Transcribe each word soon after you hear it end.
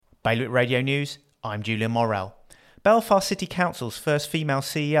Bailiwick Radio News, I'm Julian Morrell. Belfast City Council's first female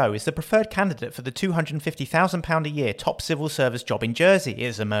CEO is the preferred candidate for the £250,000 a year top civil service job in Jersey, it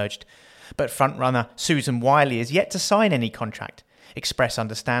has emerged. But frontrunner Susan Wiley is yet to sign any contract. Express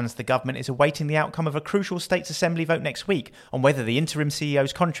understands the government is awaiting the outcome of a crucial States Assembly vote next week on whether the interim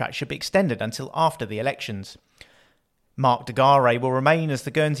CEO's contract should be extended until after the elections. Mark de Garay will remain as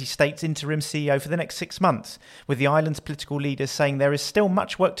the Guernsey State's interim CEO for the next 6 months, with the island's political leaders saying there is still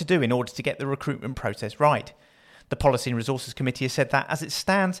much work to do in order to get the recruitment process right. The Policy and Resources Committee has said that, as it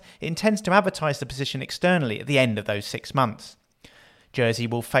stands, it intends to advertise the position externally at the end of those 6 months. Jersey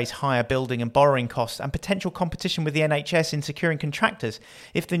will face higher building and borrowing costs and potential competition with the NHS in securing contractors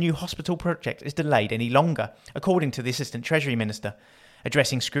if the new hospital project is delayed any longer, according to the Assistant Treasury Minister.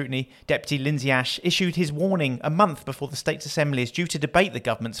 Addressing scrutiny, Deputy Lindsay Ash issued his warning a month before the States Assembly is due to debate the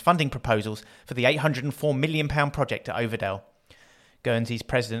government's funding proposals for the £804 million project at Overdale. Guernsey's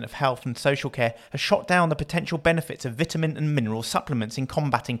President of Health and Social Care has shot down the potential benefits of vitamin and mineral supplements in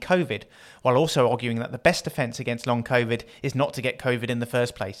combating COVID, while also arguing that the best defence against long COVID is not to get COVID in the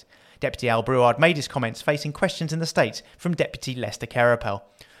first place. Deputy Al Brouard made his comments facing questions in the States from Deputy Lester Carapel.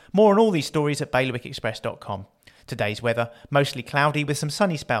 More on all these stories at bailiwickexpress.com. Today's weather, mostly cloudy with some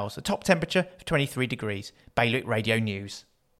sunny spells, a top temperature of 23 degrees. Bailiwick Radio News.